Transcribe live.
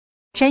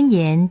箴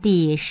言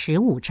第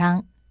15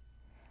章，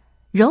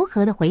柔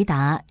和的回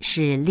答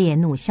使烈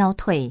怒消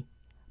退，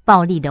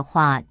暴力的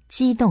话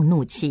激动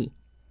怒气。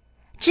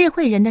智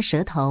慧人的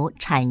舌头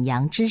阐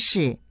扬知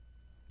识，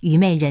愚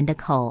昧人的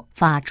口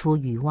发出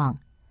愚妄。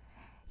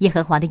耶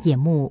和华的眼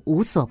目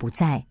无所不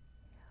在，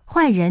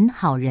坏人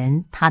好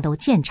人他都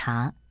鉴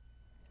察。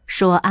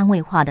说安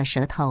慰话的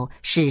舌头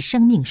是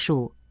生命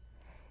树，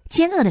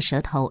奸恶的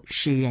舌头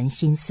使人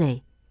心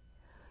碎。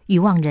愚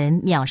妄人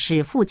藐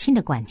视父亲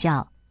的管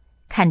教，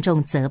看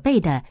重责备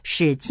的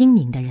是精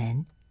明的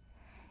人。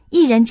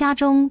一人家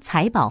中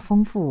财宝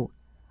丰富，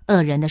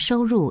恶人的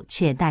收入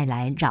却带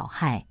来扰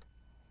害。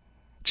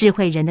智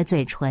慧人的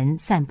嘴唇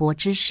散播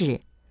知识，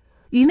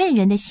愚昧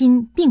人的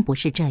心并不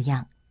是这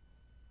样。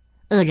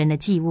恶人的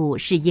祭物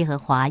是耶和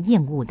华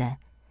厌恶的，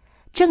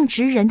正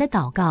直人的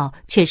祷告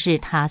却是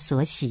他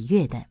所喜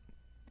悦的。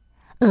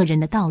恶人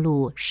的道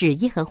路是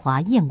耶和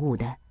华厌恶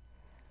的，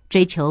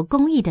追求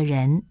公义的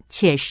人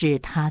却是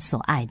他所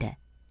爱的。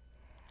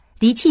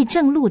离弃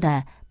正路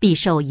的必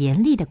受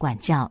严厉的管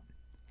教，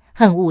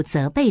恨恶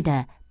责备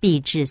的必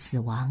致死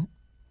亡。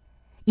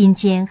阴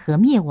间和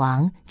灭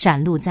亡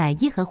展露在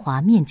耶和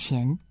华面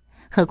前，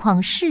何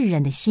况世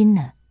人的心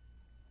呢？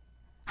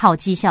好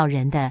讥笑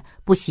人的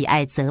不喜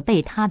爱责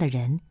备他的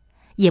人，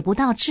也不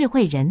到智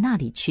慧人那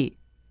里去。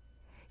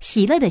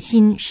喜乐的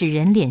心使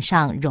人脸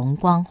上容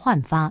光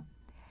焕发，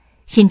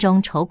心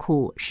中愁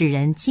苦使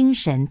人精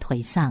神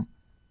颓丧。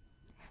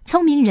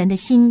聪明人的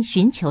心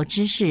寻求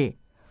知识，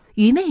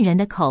愚昧人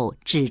的口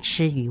只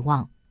吃愚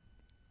妄。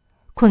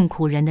困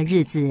苦人的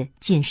日子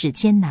尽是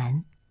艰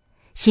难，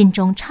心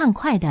中畅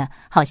快的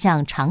好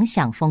像常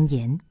享丰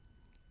筵。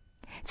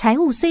财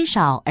物虽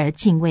少而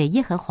敬畏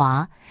耶和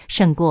华，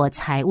胜过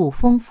财物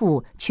丰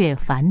富却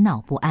烦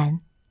恼不安。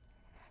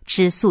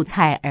吃素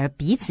菜而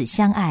彼此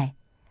相爱，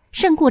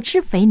胜过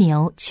吃肥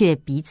牛却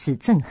彼此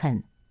憎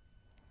恨。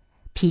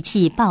脾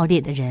气暴烈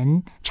的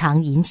人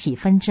常引起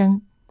纷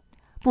争，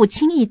不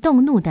轻易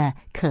动怒的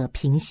可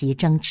平息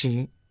争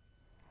执。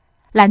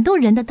懒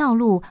惰人的道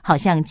路好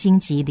像荆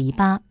棘篱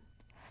笆，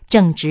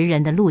正直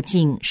人的路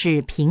径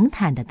是平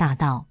坦的大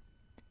道。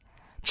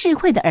智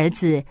慧的儿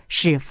子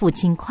使父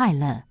亲快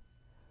乐，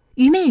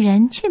愚昧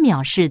人却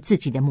藐视自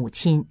己的母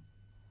亲。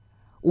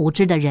无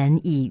知的人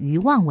以愚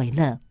妄为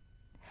乐，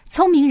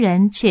聪明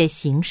人却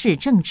行事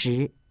正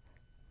直。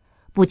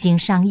不经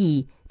商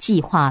议，计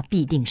划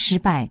必定失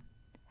败；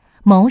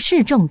谋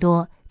士众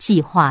多，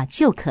计划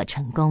就可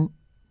成功。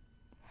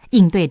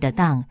应对得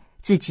当，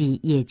自己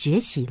也觉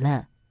喜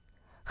乐。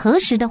核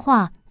实的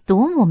话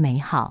多么美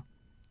好！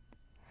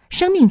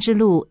生命之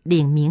路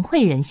领明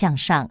慧人向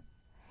上，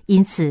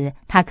因此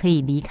他可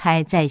以离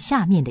开在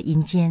下面的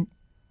阴间。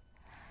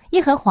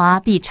耶和华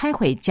必拆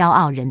毁骄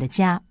傲人的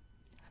家，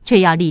却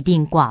要立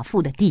定寡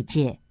妇的地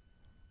界。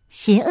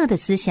邪恶的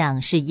思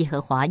想是耶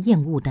和华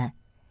厌恶的，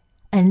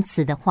恩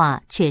慈的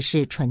话却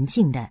是纯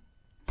净的。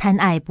贪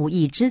爱不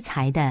义之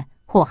财的，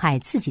祸害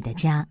自己的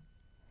家；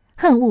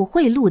恨恶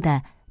贿赂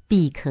的，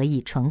必可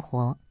以存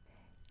活。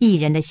义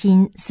人的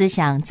心思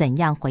想怎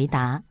样回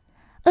答，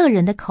恶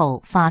人的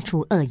口发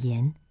出恶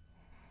言。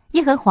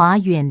耶和华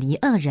远离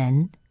恶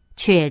人，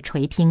却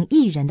垂听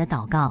义人的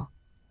祷告。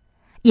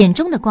眼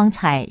中的光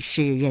彩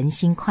使人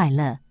心快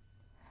乐，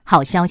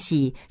好消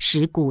息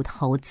使骨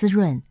头滋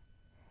润。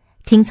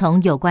听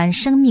从有关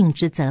生命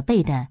之责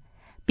备的，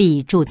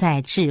必住在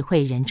智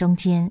慧人中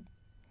间。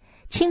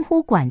轻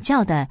忽管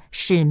教的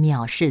是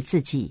藐视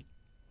自己，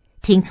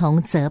听从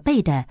责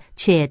备的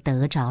却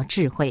得着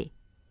智慧。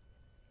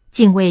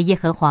敬畏耶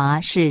和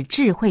华是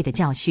智慧的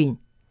教训，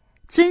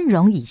尊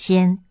荣以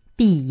先，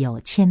必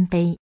有谦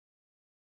卑。